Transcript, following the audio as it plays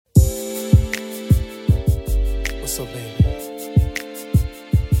So, baby,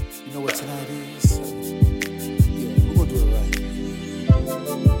 you know what tonight is? Yeah, we're gonna do it right.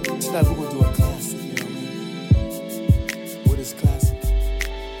 Tonight we're gonna do a classic, you know what I mean? What is classic?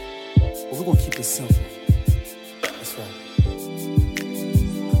 Well, we're gonna keep it simple. That's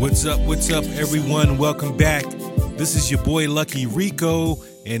right. What's up, everyone? Welcome back. This is your boy Lucky Rico,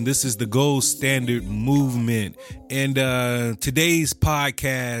 and this is the Gold Standard Movement. And today's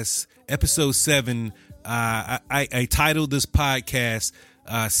podcast, episode 7, I titled this podcast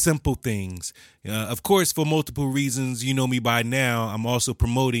Simple Things. Of course, for multiple reasons, you know me by now. I'm also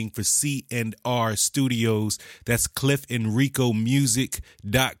promoting for C&R Studios. That's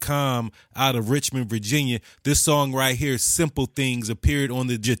CliffandRicoMusic.com out of Richmond, Virginia. This song right here, Simple Things, appeared on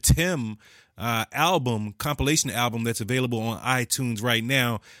the Jatim compilation album that's available on iTunes right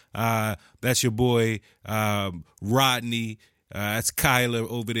now. That's your boy Rodney. That's Kyler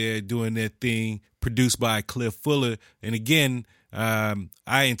over there doing their thing, produced by Cliff Fuller. And again, I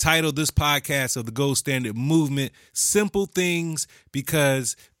entitled this podcast of the Gold Standard Movement Simple Things,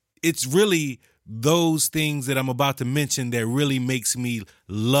 because it's really those things that I'm about to mention that really makes me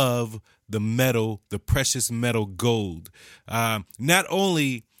love the metal, the precious metal gold. Not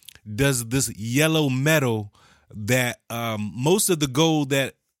only does this yellow metal that most of the gold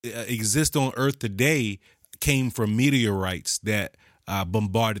that exists on Earth today came from meteorites that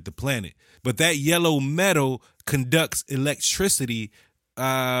bombarded the planet. But that yellow metal conducts electricity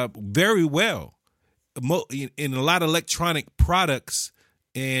very well. In a lot of electronic products,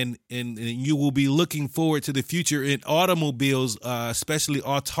 and you will be looking forward to the future in automobiles, especially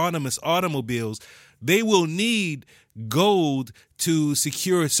autonomous automobiles. They will need gold to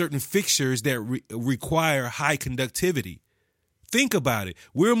secure certain fixtures that require high conductivity. Think about it.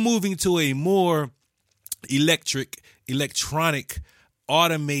 We're moving to a more electronic,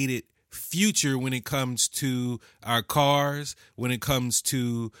 automated future when it comes to our cars, when it comes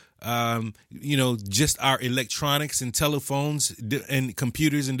to just our electronics and telephones and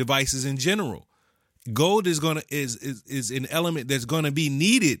computers and devices in general. Gold is an element that's going to be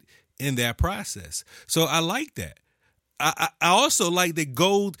needed in that process. So I like that. I also like that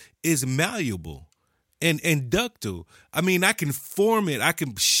gold is malleable and ductile. I mean, I can form it, I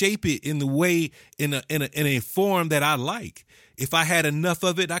can shape it in a form that I like. If I had enough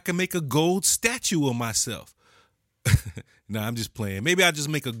of it, I can make a gold statue of myself. No, I'm just playing. Maybe I'll just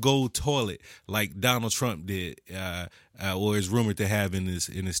make a gold toilet like Donald Trump did, or is rumored to have in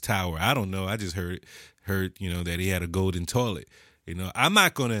his tower. I don't know. I just heard that he had a golden toilet. I'm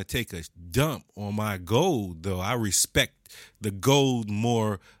not going to take a dump on my gold, though. I respect the gold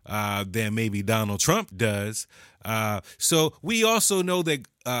more than maybe Donald Trump does. So we also know that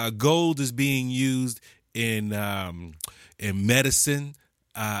gold is being used in medicine.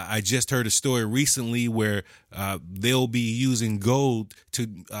 I just heard a story recently where they'll be using gold to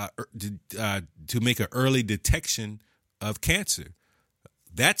make an early detection of cancer.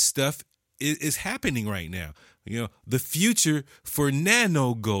 That stuff is happening right now. The future for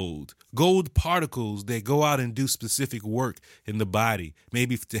nano gold particles that go out and do specific work in the body,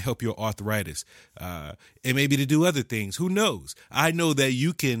 maybe to help your arthritis, and maybe to do other things. Who knows? I know that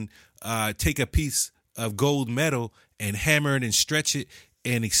you can take a piece of gold metal and hammer it and stretch it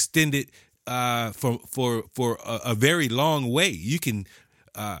and extend it for a very long way. You can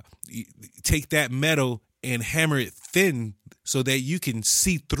take that metal and hammer it thin so that you can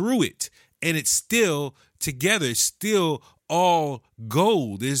see through it, and it's still together. It's still all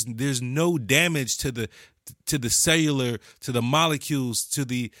gold. There's no damage to the cellular, to the molecules, to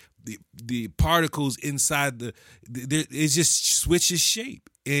the particles inside it just switches shape.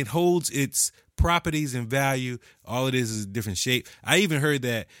 It holds its properties and value. All it is a different shape. I even heard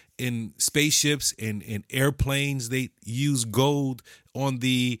that in spaceships and airplanes, they use gold on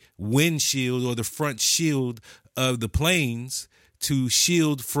the windshield or the front shield of the planes to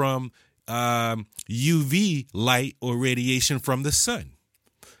shield from UV light or radiation from the sun.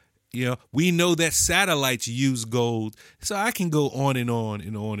 We know that satellites use gold, so I can go on and on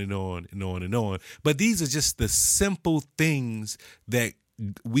and on and on and on and on. But these are just the simple things that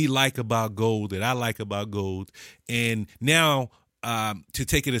we like about gold, that I like about gold. And now, to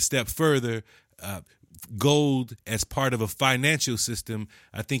take it a step further, gold as part of a financial system,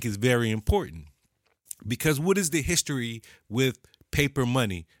 I think is very important. Because what is the history with paper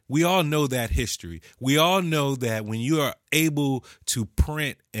money? We all know that history. We all know that when you are able to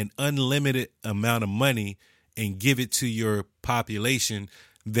print an unlimited amount of money and give it to your population,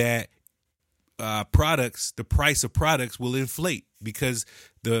 that the price of products will inflate because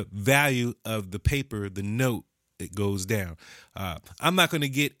the value of the paper, the note, it goes down. I'm not going to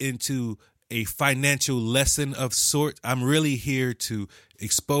get into a financial lesson of sort. I'm really here to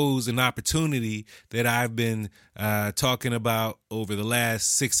expose an opportunity that I've been talking about over the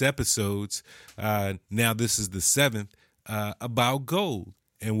last 6 episodes. Now this is the 7th, about gold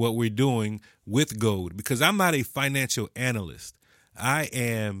and what we're doing with gold, because I'm not a financial analyst. I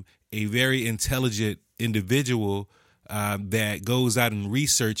am a very intelligent individual that goes out and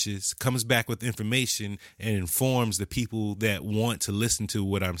researches, comes back with information, and informs the people that want to listen to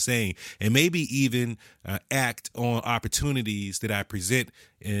what I'm saying, and maybe even act on opportunities that I present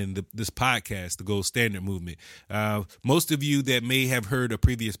in this podcast, the Gold Standard Movement. Most of you that may have heard a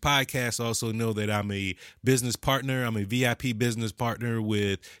previous podcast also know that I'm a business partner. I'm a VIP business partner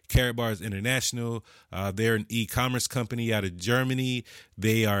with Karatbars International. They're an e-commerce company out of Germany.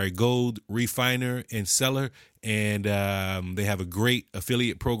 They are a gold refiner and seller, and they have a great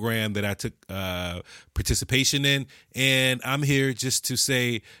affiliate program that I took participation in. And I'm here just to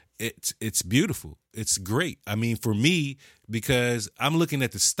say it's beautiful. It's great. I mean, for me, because I'm looking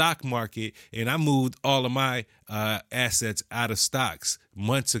at the stock market, and I moved all of my assets out of stocks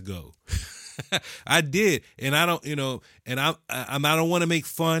months ago. I did, and I don't, and I don't want to make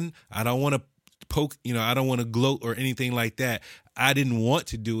fun. I don't want to poke, I don't want to gloat or anything like that. I didn't want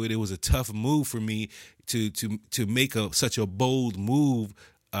to do it. It was a tough move for me to make such a bold move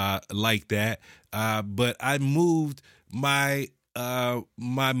like that. But I moved my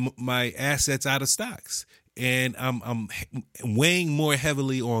assets out of stocks, and I'm weighing more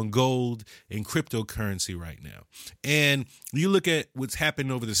heavily on gold and cryptocurrency right now. And you look at what's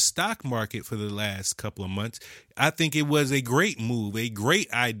happened over the stock market for the last couple of months. I think it was a great move, a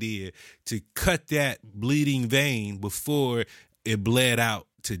great idea to cut that bleeding vein before it bled out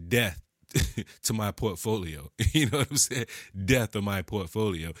to death to my portfolio. You know what I'm saying? Death of my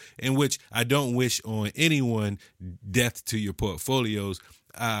portfolio, in which I don't wish on anyone death to your portfolios.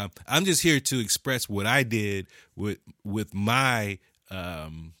 I'm just here to express what I did with my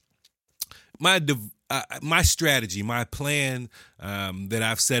my strategy, my plan that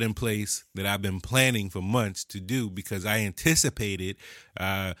I've set in place, that I've been planning for months to do, because I anticipated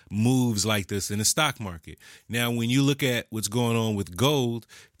moves like this in the stock market. Now, when you look at what's going on with gold,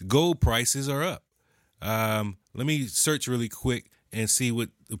 the gold prices are up. Let me search really quick and see what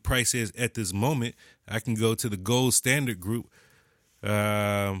the price is at this moment. I can go to the Gold Standard Group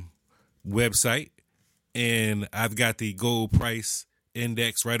website, and I've got the gold price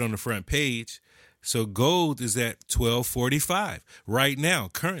index right on the front page. So gold is at $1,245 right now.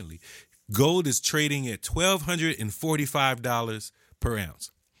 Currently, gold is trading at $1,245 per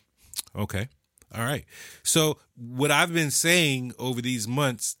ounce. Okay. All right. So what I've been saying over these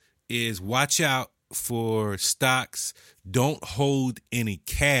months is watch out for stocks. Don't hold any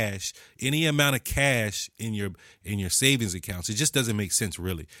cash, any amount of cash in your savings accounts. It just doesn't make sense,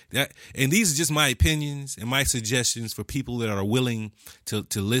 really. And these are just my opinions and my suggestions for people that are willing to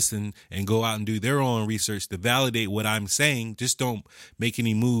listen and go out and do their own research to validate what I'm saying. Just don't make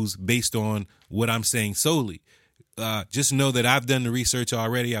any moves based on what I'm saying solely. Just know that I've done the research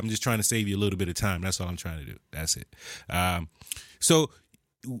already. I'm just trying to save you a little bit of time. That's all I'm trying to do. That's it. So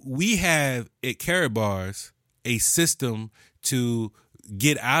we have at Karatbars a system to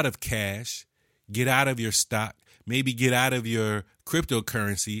get out of cash, get out of your stock, maybe get out of your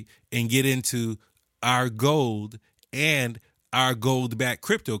cryptocurrency and get into our gold and our gold-backed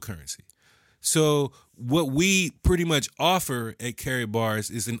cryptocurrency. So what we pretty much offer at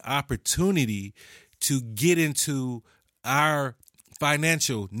Karatbars is an opportunity to get into our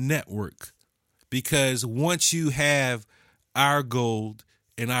financial network, because once you have our gold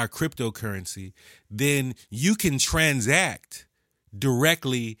and our cryptocurrency, then you can transact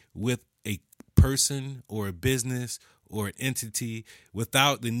directly with a person or a business or an entity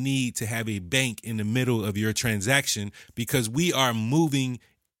without the need to have a bank in the middle of your transaction, because we are moving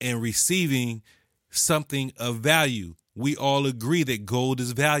and receiving something of value. We all agree that gold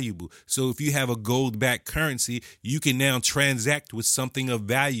is valuable. So if you have a gold-backed currency, you can now transact with something of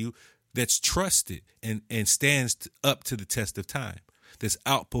value that's trusted and stands up to the test of time, that's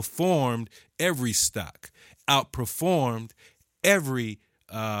outperformed every stock, outperformed every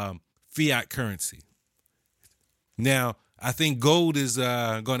fiat currency. Now, I think gold is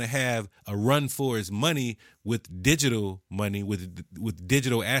going to have a run for its money with digital money, with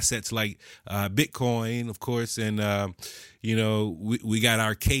digital assets like Bitcoin, of course, and we got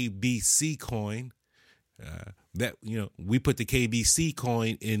our KBC coin. That we put the KBC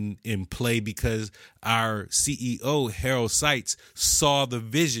coin in play because our CEO Harold Seitz saw the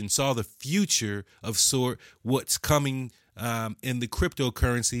vision, saw the future of what's coming in the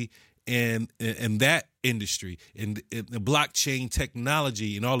cryptocurrency and that industry and the blockchain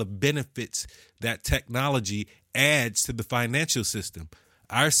technology and all the benefits that technology adds to the financial system.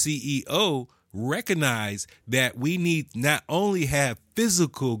 Our CEO recognized that we need not only have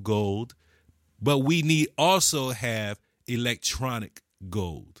physical gold, but we need also have electronic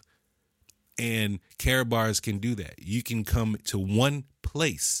gold. And Karatbars can do that. You can come to one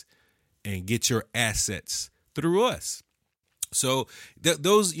place and get your assets through us. So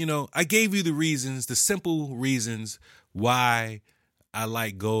those, I gave you the reasons, the simple reasons why I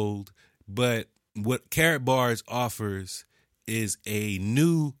like gold. But what Karatbars offers is a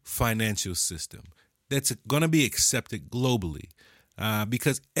new financial system that's going to be accepted globally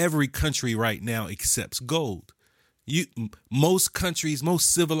because every country right now accepts gold. Most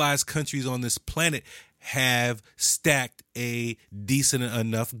civilized countries on this planet have stacked a decent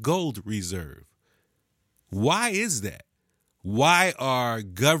enough gold reserve. Why is that? Why are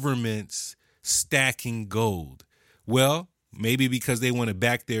governments stacking gold? Well, maybe because they want to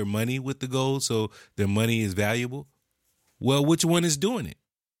back their money with the gold, so their money is valuable. Well, which one is doing it?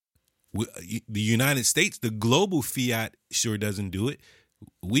 The United States, the global fiat sure doesn't do it.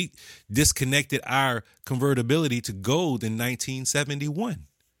 We disconnected our convertibility to gold in 1971.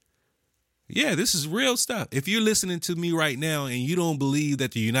 Yeah, this is real stuff. If you're listening to me right now and you don't believe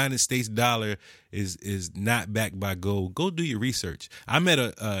that the United States dollar is not backed by gold, go do your research. I met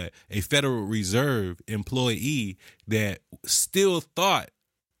a Federal Reserve employee that still thought,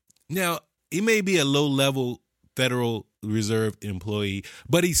 now he may be a low-level Federal Reserve employee,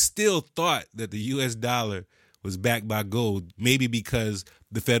 but he still thought that the U.S. dollar was backed by gold, maybe because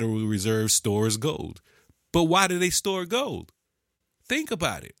the Federal Reserve stores gold. But why do they store gold? Think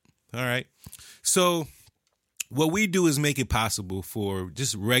about it. All right. So what we do is make it possible for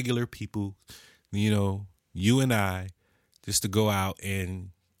just regular people, you and I, just to go out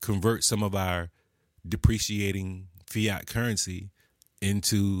and convert some of our depreciating fiat currency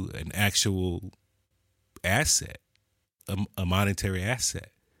into an actual asset, a monetary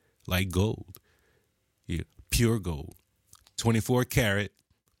asset like gold, pure gold, 24 karat,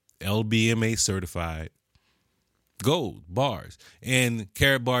 LBMA certified gold bars. And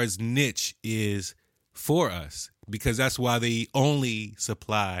Karatbars' niche is for us because that's why they only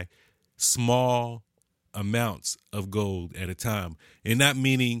supply small amounts of gold at a time. And not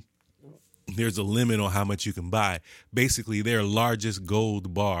meaning there's a limit on how much you can buy. Basically, their largest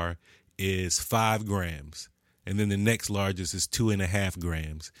gold bar is 5 grams. And then the next largest is 2.5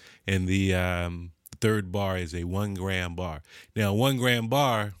 grams. And the third bar is a 1 gram bar. Now, 1 gram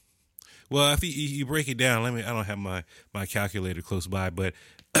bar, well, if you break it down, I don't have my calculator close by, but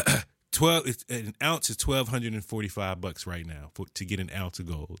an ounce is $1,245 right now to get an ounce of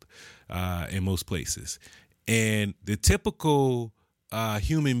gold in most places. And the typical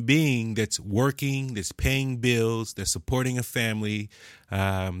human being that's working, that's paying bills, that's supporting a family,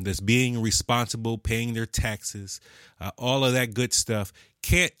 that's being responsible, paying their taxes, all of that good stuff,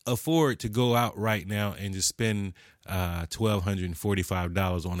 can't afford to go out right now and just spend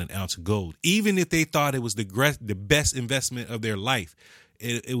 $1,245 on an ounce of gold. Even if they thought it was the best investment of their life,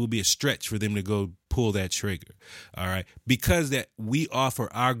 it would be a stretch for them to go pull that trigger. All right. Because that we offer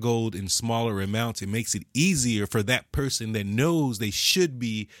our gold in smaller amounts, it makes it easier for that person that knows they should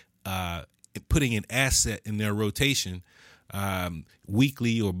be putting an asset in their rotation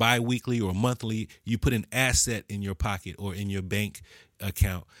weekly or bi-weekly or monthly. You put an asset in your pocket or in your bank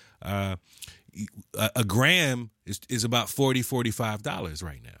account. A gram is about $45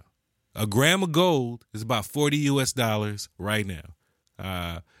 right now. A gram of gold is about $40 US right now.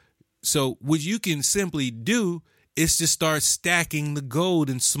 So what you can simply do is just start stacking the gold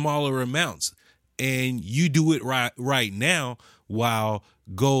in smaller amounts, and you do it right now while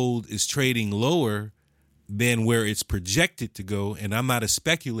gold is trading lower than where it's projected to go. And I'm not a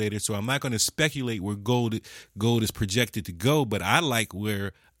speculator, so I'm not going to speculate where gold is projected to go, but I like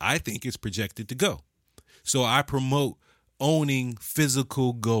where I think it's projected to go. So I promote owning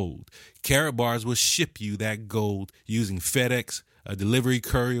physical gold. Karatbars will ship you that gold using FedEx. A delivery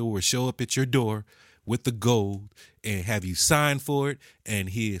courier will show up at your door with the gold and have you sign for it, and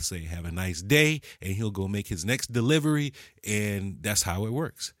he'll say, have a nice day, and he'll go make his next delivery, and that's how it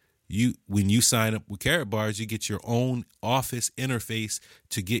works. When you sign up with Karatbars, you get your own office interface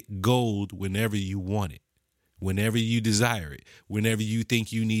to get gold whenever you want it, whenever you desire it, whenever you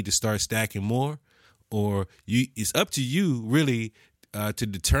think you need to start stacking more, or it's up to you really to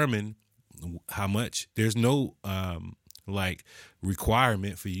determine how much. There's no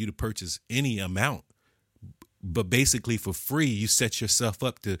requirement for you to purchase any amount, but basically for free, you set yourself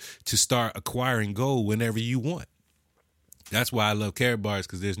up to start acquiring gold whenever you want. That's why I love Karatbars,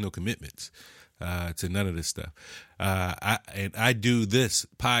 because there's no commitments to none of this stuff. I do this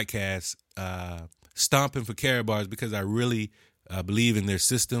podcast stomping for Karatbars because I really believe in their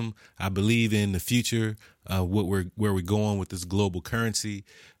system. I believe in the future, where we're going with this global currency.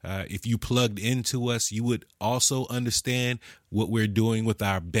 If you plugged into us, you would also understand what we're doing with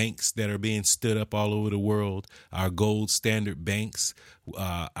our banks that are being stood up all over the world, our gold standard banks,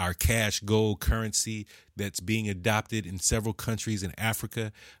 our cash gold currency that's being adopted in several countries in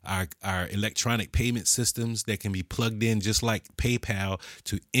Africa, our electronic payment systems that can be plugged in just like PayPal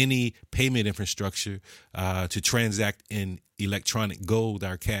to any payment infrastructure to transact in electronic gold,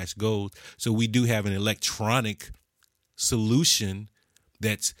 our cash gold. So we do have an electronic solution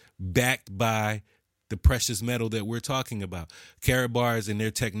that's backed by the precious metal that we're talking about. Karatbars and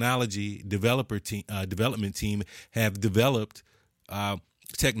their technology development team have developed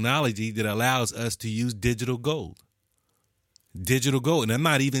technology that allows us to use digital gold. Digital gold. And I'm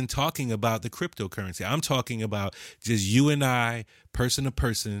not even talking about the cryptocurrency. I'm talking about just you and I, person to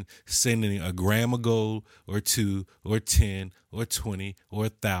person, sending a gram of gold or 2 or 10 or 20 or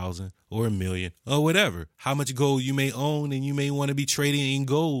 1,000 or 1,000,000 or whatever. How much gold you may own, and you may want to be trading in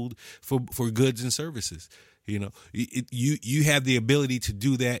gold for goods and services. You know, you have the ability to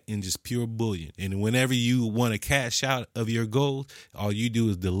do that in just pure bullion. And whenever you want to cash out of your gold, all you do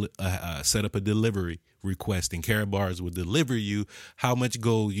is set up a delivery request, and Karatbars will deliver you how much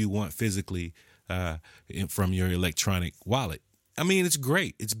gold you want physically from your electronic wallet. I mean, it's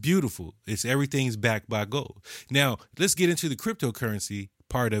great. It's beautiful. Everything's backed by gold. Now, let's get into the cryptocurrency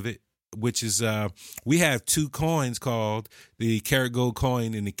part of it, which is we have two coins called the Karat Gold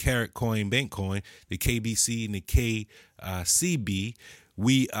coin and the Karat Coin Bank coin, the KBC and the KCB.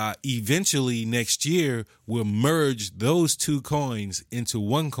 We eventually next year will merge those two coins into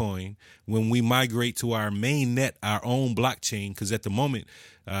one coin when we migrate to our main net, our own blockchain, because at the moment,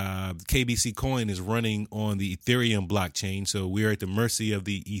 KBC coin is running on the Ethereum blockchain. So we're at the mercy of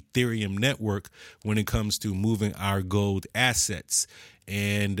the Ethereum network when it comes to moving our gold assets.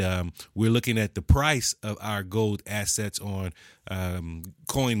 And we're looking at the price of our gold assets on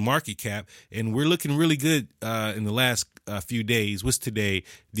Coin Market Cap, and we're looking really good in the last few days. What's today?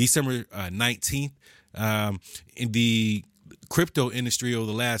 December 19th. In the crypto industry over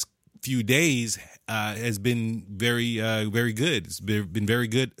the last few days has been very good. It's been very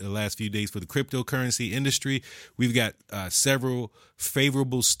good the last few days for the cryptocurrency industry. We've got several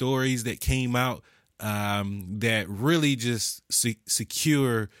favorable stories that came out that really just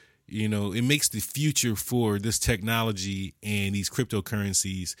secure, you know, it makes the future for this technology and these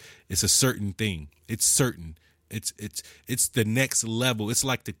cryptocurrencies. It's a certain thing. It's certain. It's the next level. It's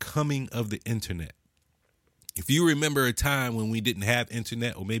like the coming of the internet. If you remember a time when we didn't have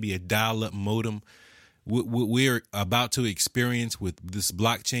internet, or maybe a dial-up modem, what we're about to experience with this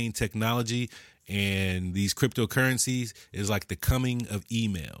blockchain technology and these cryptocurrencies is like the coming of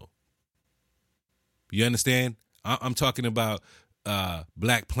email. You understand? I'm talking about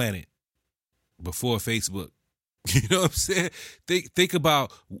Black Planet before Facebook. You know what I'm saying? Think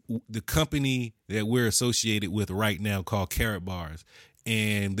about the company that we're associated with right now called Karatbars,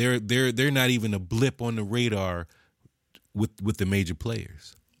 and they're not even a blip on the radar with the major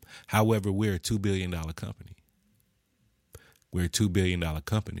players. However, we're a $2 billion company. We're a $2 billion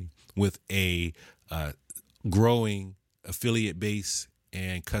company with a growing affiliate base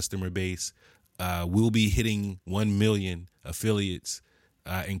and customer base. We'll be hitting 1 million affiliates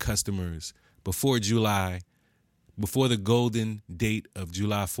and customers before the golden date of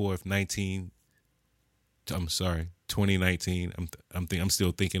July 4th, 2019. I'm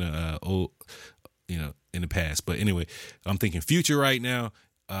still thinking old, in the past. But anyway, I'm thinking future right now.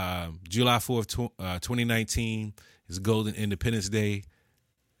 July 4th, 2019 is Golden Independence Day.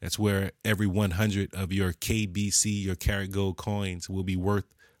 That's where every 100 of your KBC, your Karat Gold coins, will be worth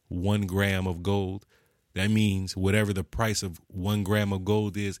 1 gram of gold. That means whatever the price of 1 gram of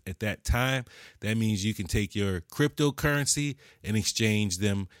gold is at that time, that means you can take your cryptocurrency and exchange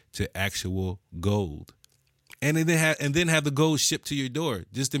them to actual gold. And then have the gold shipped to your door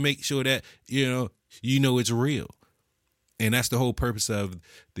just to make sure that, you know it's real. And that's the whole purpose of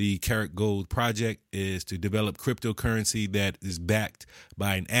the Karat Gold project, is to develop cryptocurrency that is backed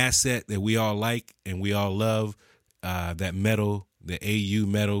by an asset that we all like and we all love, that metal, the AU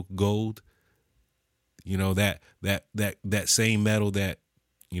metal, gold. You know, that same metal that,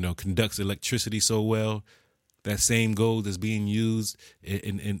 conducts electricity so well, that same gold that's being used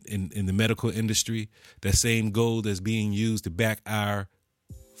in the medical industry, that same gold that's being used to back our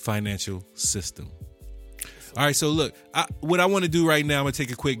financial system. All right, so look, what I want to do right now, I'm going to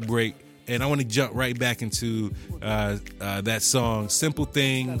take a quick break, and I want to jump right back into that song, Simple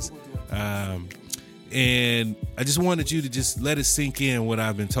Things. And I just wanted you to just let it sink in what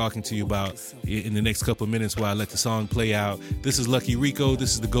I've been talking to you about in the next couple of minutes while I let the song play out. This is Lucky Rico.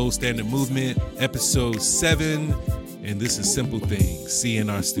 This is the Gold Standard Movement, episode 7. And this is Simple Things,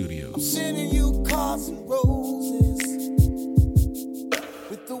 CNR Studios. I'm sending you cards and roses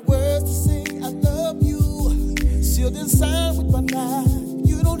with the words to say I love you, sealed inside with my knife.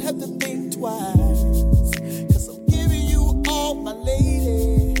 You don't have to think twice, 'cause I'm giving you all, my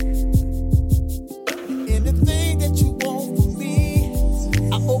lady. Anything that you want from me,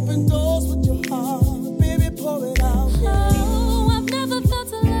 I open doors with your heart, baby, pour it out. Oh, I've never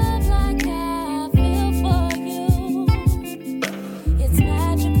felt a love like I feel for you. It's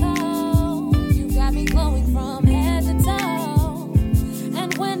magical. You got me glowing from head to toe.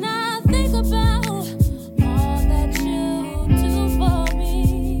 And when I think about all that you do for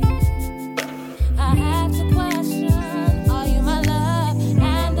me, I have to question, are you my love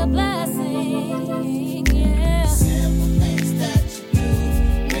and a blessing? Yeah. Simple things that you do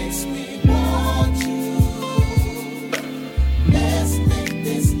makes me want you. Let's make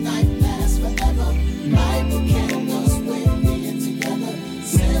this night last forever. Light the candles when we're together.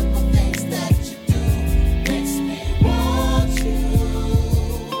 Simple things that you do makes me want you.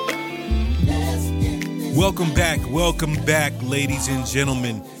 Let's get this. Welcome back, ladies and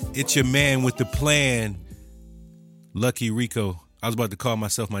gentlemen. It's your man with the plan, Lucky Rico. I was about to call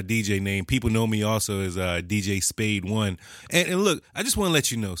myself my DJ name. People know me also as DJ Spade One. And look, I just want to let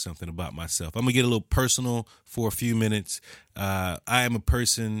you know something about myself. I'm going to get a little personal for a few minutes. I am a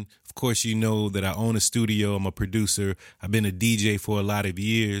person, of course, you know that I own a studio. I'm a producer. I've been a DJ for a lot of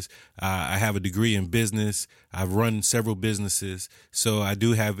years. I have a degree in business. I've run several businesses. So I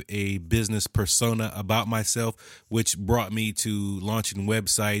do have a business persona about myself, which brought me to launching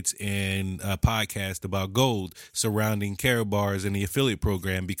websites and a podcast about gold surrounding Karatbars and the affiliate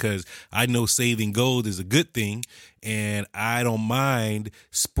program, because I know saving gold is a good thing. And I don't mind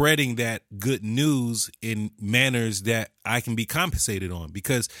spreading that good news in manners that I can be compensated on,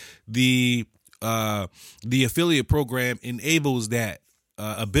 because the affiliate program enables that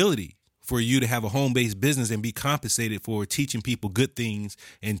ability for you to have a home-based business and be compensated for teaching people good things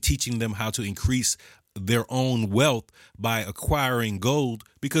and teaching them how to increase their own wealth by acquiring gold.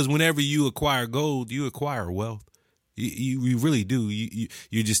 Because whenever you acquire gold, you acquire wealth. You really do.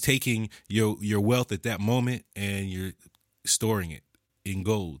 You're just taking your wealth at that moment and you're storing it in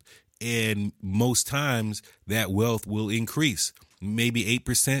gold. And most times that wealth will increase, maybe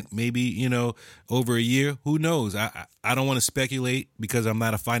 8%, maybe, over a year. Who knows? I don't want to speculate because I'm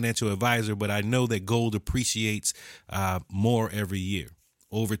not a financial advisor, but I know that gold appreciates more every year.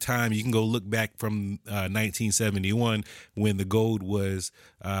 Over time, you can go look back from 1971 when the gold was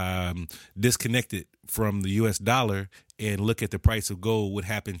disconnected from the U.S. dollar and look at the price of gold, what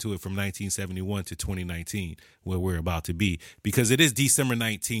happened to it from 1971 to 2019, where we're about to be. Because it is December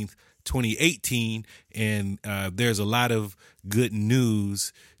 19th, 2018, and there's a lot of good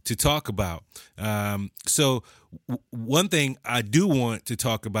news to talk about. So one thing I do want to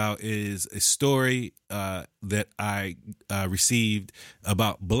talk about is a story that I received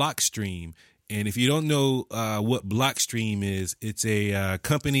about Blockstream. And if you don't know what Blockstream is, it's a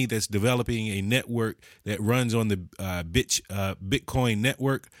company that's developing a network that runs on the Bitcoin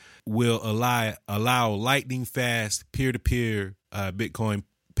network, will allow lightning fast peer-to-peer Bitcoin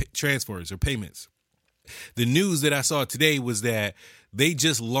transfers or payments. The news that I saw today was that they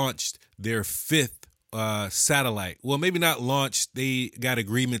just launched their 5th satellite. Well, maybe not launched. They got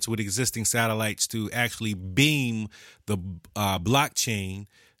agreements with existing satellites to actually beam the blockchain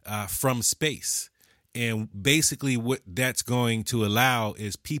from space. And basically what that's going to allow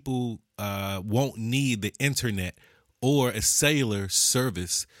is people won't need the internet or a cellular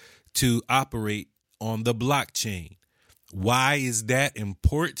service to operate on the blockchain. Why is that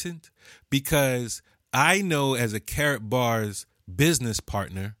important? Because I know as a Karatbars business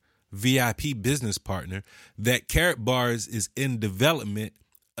partner, VIP business partner, that Karatbars is in development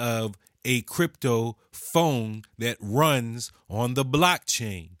of a crypto phone that runs on the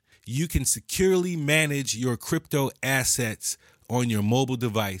blockchain. You can securely manage your crypto assets on your mobile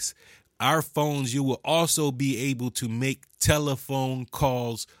device. Our phones, you will also be able to make telephone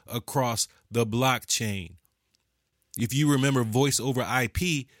calls across the blockchain. If you remember voice over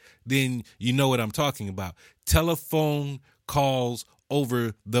IP, then you know what I'm talking about. Telephone calls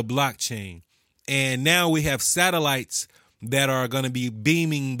over the blockchain. And now we have satellites that are going to be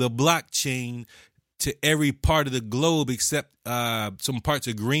beaming the blockchain to every part of the globe except some parts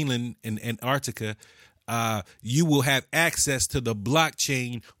of Greenland and Antarctica. you will have access to the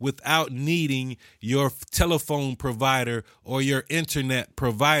blockchain without needing your telephone provider or your internet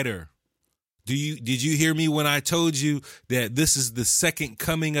provider. Did you hear me when I told you that this is the second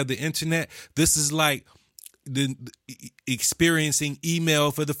coming of the internet? This is like experiencing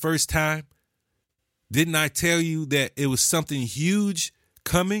email for the first time. Didn't I tell you that it was something huge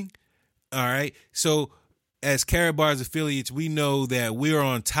coming? All right. So as Karatbars affiliates, we know that we're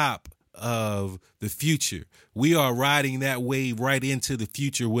on top of the future. We are riding that wave right into the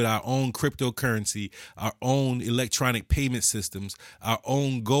future with our own cryptocurrency, our own electronic payment systems, our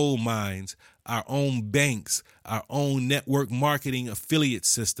own gold mines, our own banks, our own network marketing affiliate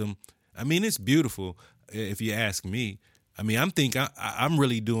system. I mean, it's beautiful if you ask me. I mean, I'm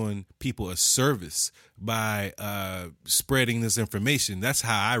really doing people a service by spreading this information. That's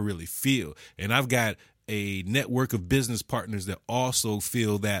how I really feel. And I've got a network of business partners that also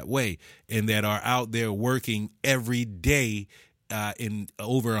feel that way and that are out there working every day in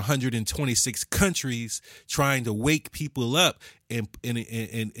over 126 countries, trying to wake people up and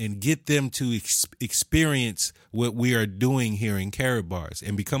get them to experience what we are doing here in Karatbars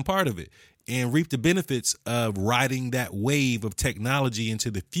and become part of it and reap the benefits of riding that wave of technology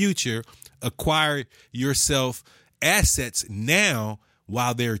into the future. Acquire yourself assets now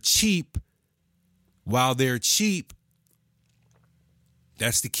while they're cheap. While they're cheap.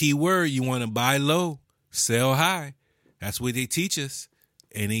 That's the key word. You want to buy low, sell high. That's what they teach us.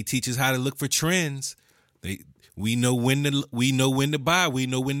 And they teach us how to look for trends. We know when to buy, we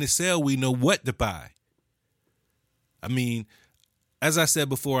know when to sell, we know what to buy. I mean, as I said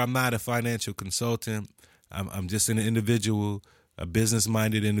before, I'm not a financial consultant. I'm just an individual, a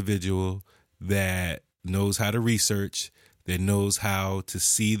business-minded individual that knows how to research, that knows how to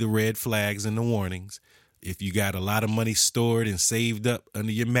see the red flags and the warnings. If you got a lot of money stored and saved up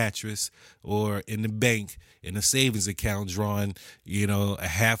under your mattress or in the bank in a savings account drawing,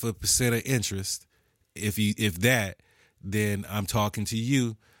 0.5% of interest, if that, then I'm talking to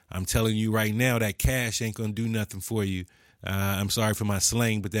you. I'm telling you right now that cash ain't going to do nothing for you. I'm sorry for my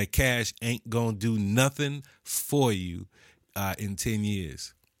slang, but that cash ain't going to do nothing for you in 10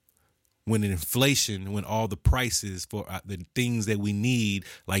 years. When inflation, when all the prices for the things that we need,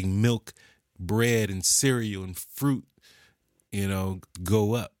 like milk, bread, and cereal and fruit,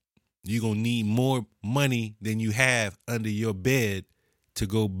 go up. You're going to need more money than you have under your bed to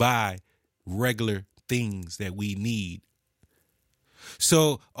go buy regular things that we need.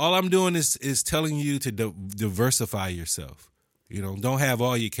 So all I'm doing is telling you to diversify yourself. Don't have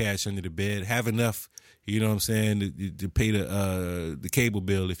all your cash under the bed. Have enough, to pay the cable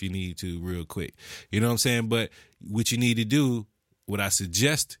bill if you need to real quick. You know what I'm saying? But what you need to do, what I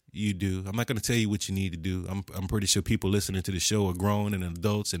suggest you do, I'm not going to tell you what you need to do. I'm pretty sure people listening to the show are grown and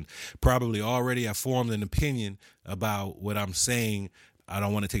adults and probably already have formed an opinion about what I'm saying. I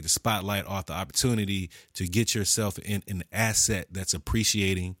don't want to take the spotlight off the opportunity to get yourself in an asset that's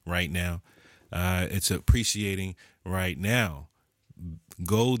appreciating right now. It's appreciating right now.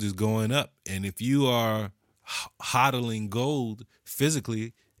 Gold is going up. And if you are hodling gold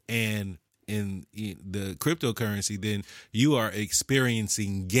physically and in the cryptocurrency, then you are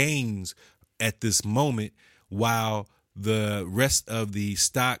experiencing gains at this moment while the rest of the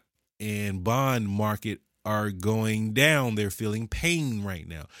stock and bond market are going down. They're feeling pain right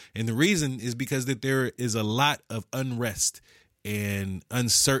now. And the reason is because that there is a lot of unrest and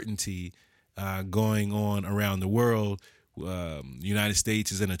uncertainty going on around the world. United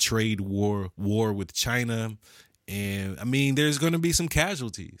States is in a trade war with China. And I mean, there's going to be some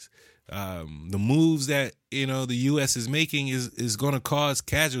casualties. The moves that, the U.S. is making is going to cause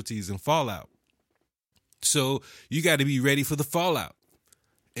casualties and fallout. So you got to be ready for the fallout.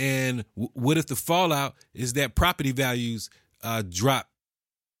 And what if the fallout is that property values drop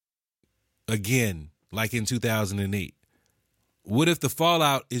again, like in 2008? What if the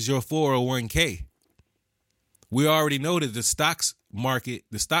fallout is your 401k? We already know that the stock market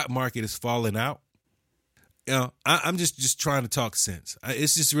is falling out. I'm just trying to talk sense. I'm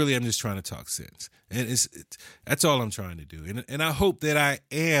just trying to talk sense, and that's all I'm trying to do. And I hope that I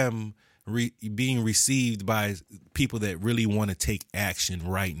am being received by people that really want to take action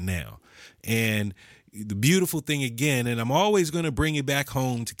right now. And the beautiful thing again, and I'm always going to bring it back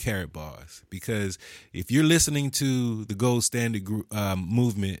home to Karatbars, because if you're listening to the Gold Standard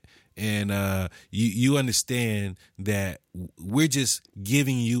movement and you understand that we're just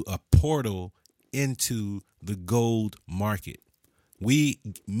giving you a portal into the gold market. We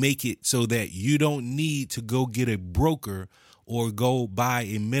make it so that you don't need to go get a broker or go buy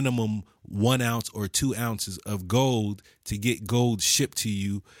a minimum 1 ounce or 2 ounces of gold to get gold shipped to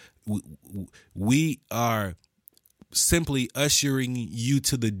you we are simply ushering you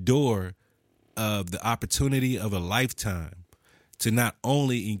to the door of the opportunity of a lifetime to not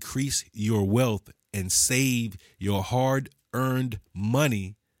only increase your wealth and save your hard-earned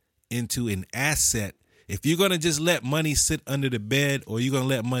money into an asset. If you're going to just let money sit under the bed, or you're going to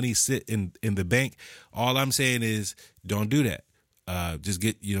let money sit in the bank, all I'm saying is don't do that. Just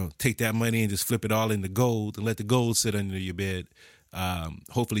take that money and just flip it all into gold and let the gold sit under your bed.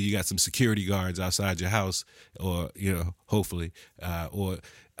 Hopefully you got some security guards outside your house, or, hopefully, what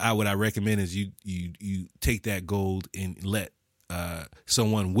I recommend is you take that gold and let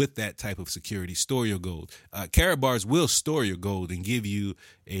someone with that type of security store your gold. Karatbars will store your gold and give you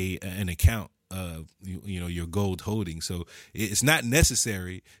an account of your gold holdings. So it's not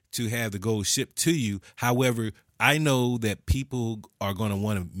necessary to have the gold shipped to you. However, I know that people are going to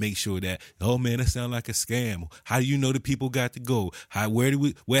want to make sure that, oh man, that sounds like a scam. How do you know the people got the gold?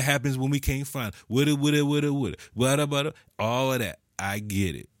 What happens when we can't find? What all of that. I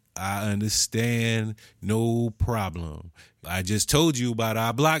get it. I understand. No problem. I just told you about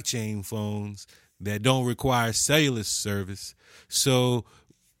our blockchain phones that don't require cellular service. So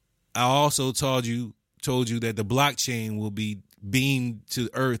I also told you that the blockchain will be beamed to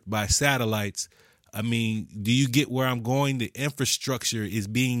Earth by satellites. I mean, do you get where I'm going? The infrastructure is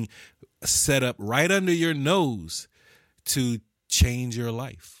being set up right under your nose to change your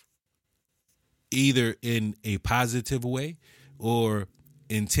life, either in a positive way, or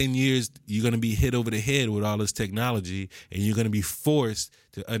in 10 years, you're going to be hit over the head with all this technology, and you're going to be forced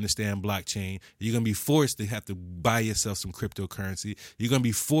to understand blockchain. You're going to be forced to have to buy yourself some cryptocurrency. You're going to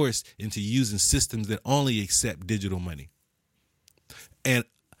be forced into using systems that only accept digital money. And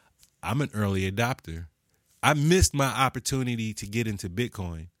I'm an early adopter. I missed my opportunity to get into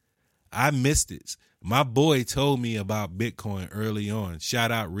Bitcoin. I missed it. My boy told me about Bitcoin early on. Shout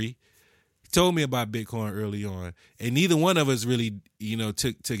out, Ree. Told me about Bitcoin early on, and neither one of us really,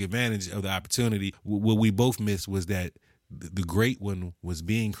 took advantage of the opportunity. What we both missed was that the great one was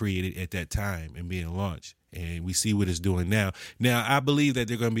being created at that time and being launched, and we see what it's doing now. Now, I believe that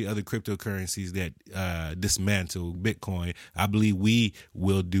there are going to be other cryptocurrencies that dismantle Bitcoin. I believe we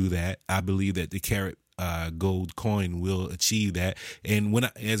will do that. I believe that the Carat Gold coin will achieve that. And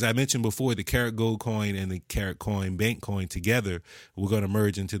as I mentioned before, the Carat Gold coin and the Carat Coin Bank coin together, we're going to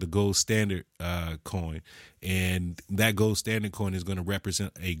merge into the Gold Standard coin. And that Gold Standard coin is going to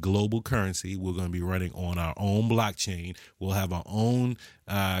represent a global currency. We're going to be running on our own blockchain. We'll have our own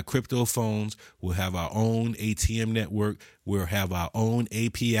crypto phones. We'll have our own ATM network. We'll have our own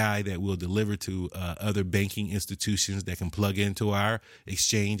API that we'll deliver to other banking institutions that can plug into our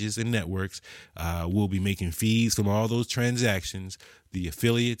exchanges and networks. We'll be making fees from all those transactions. The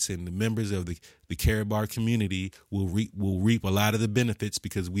affiliates and the members of the Karatbar community will reap a lot of the benefits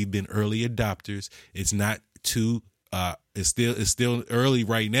because we've been early adopters. It's not it's still early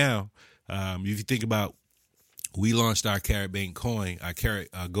right now. If you think about, we launched our Carat Bank coin, our Carat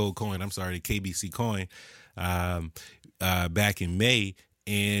Gold coin, the KBC coin, back in May.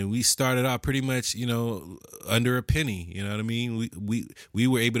 And we started out pretty much, under a penny. You know what I mean? We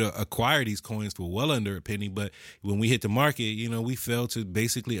were able to acquire these coins for well under a penny, but when we hit the market, we fell to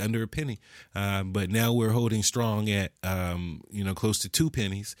basically under a penny. But now we're holding strong at, close to 2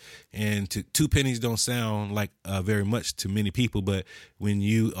 pennies. And 2 pennies don't sound like very much to many people, but when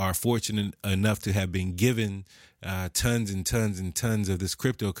you are fortunate enough to have been given tons and tons and tons of this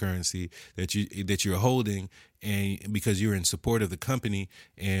cryptocurrency that you're holding, and because you're in support of the company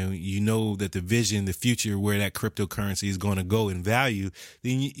and you know that the vision, the future, where that cryptocurrency is going to go in value,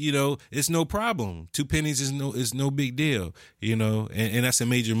 then it's no problem. 2 pennies is no big deal, and that's a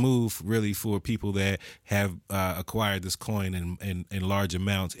major move really for people that have acquired this coin in large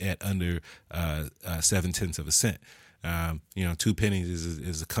amounts at under 0.7 of a cent. 2 pennies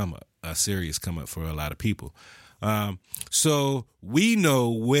is a come up, a serious come up for a lot of people. So we know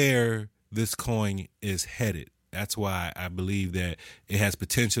where this coin is headed. That's why I believe that it has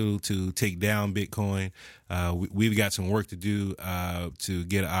potential to take down Bitcoin. We've got some work to do to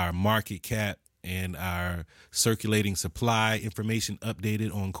get our market cap and our circulating supply information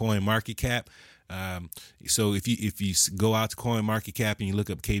updated on CoinMarketCap. So if you go out to CoinMarketCap and you look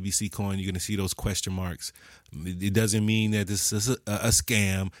up KBC coin, you're going to see those question marks. It doesn't mean that this is a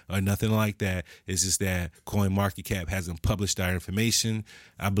scam or nothing like that. It's just that CoinMarketCap hasn't published our information.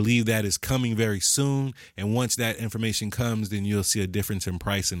 I believe that is coming very soon. And once that information comes, then you'll see a difference in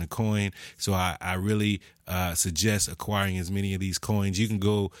price in the coin. So I really suggest acquiring as many of these coins. You can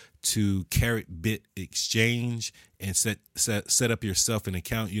go to Karatbit Exchange and set up yourself an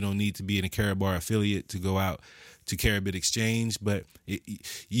account. You don't need to be in a Karatbar affiliate to go out to Caribbean Exchange, but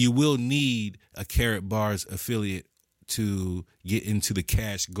you will need a Karatbars affiliate to get into the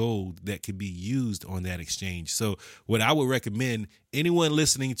cash gold that could be used on that exchange. So what I would recommend, anyone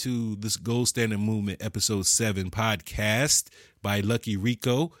listening to this Gold Standard Movement episode 7 podcast by Lucky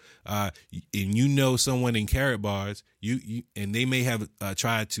Rico, and you know someone in Karatbars, you and they may have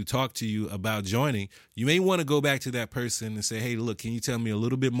tried to talk to you about joining, you may want to go back to that person and say, hey, look, can you tell me a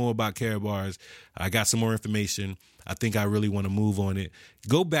little bit more about Karatbars? I got some more information. I think I really want to move on it.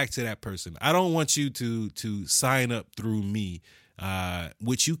 Go back to that person. I don't want you to sign up through me,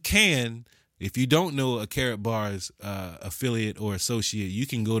 which you can. If you don't know a Karatbars affiliate or associate, you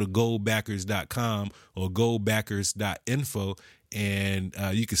can go to goldbackers.com or goldbackers.info, and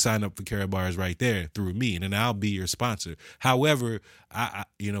you can sign up for Karatbars right there through me, and then I'll be your sponsor. However,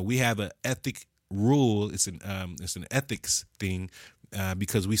 we have an ethic rule. It's an ethics thing.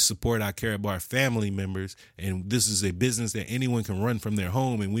 Because we support our Karatbar family members, and this is a business that anyone can run from their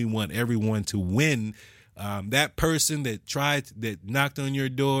home, and we want everyone to win. That person that knocked on your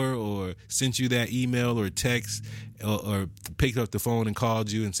door or sent you that email or text or picked up the phone and called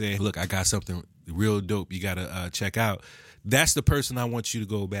you and said, look, I got something real dope you got to check out. That's the person I want you to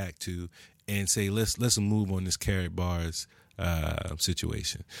go back to and say, let's move on this Karatbars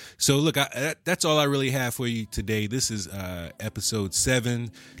situation. So look, that's all I really have for you today. This is episode 7,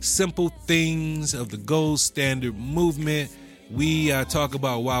 Simple Things of the Gold Standard Movement. We talk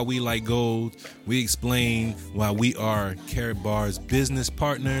about why we like gold. We explain why we are Karatbars business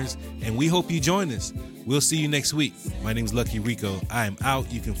partners, and we hope you join us. We'll see you next week. My name is Lucky Rico. I am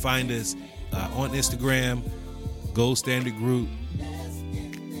out. You can find us on Instagram, Gold Standard Group,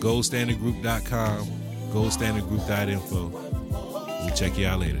 goldstandardgroup.com, goldstandardgroup.info. We'll check you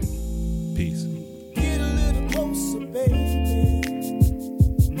out later. Peace. Get a little closer, baby.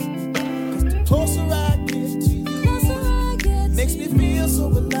 'Cause the closer I get to you, makes me feel so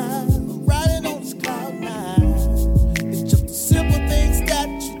alive.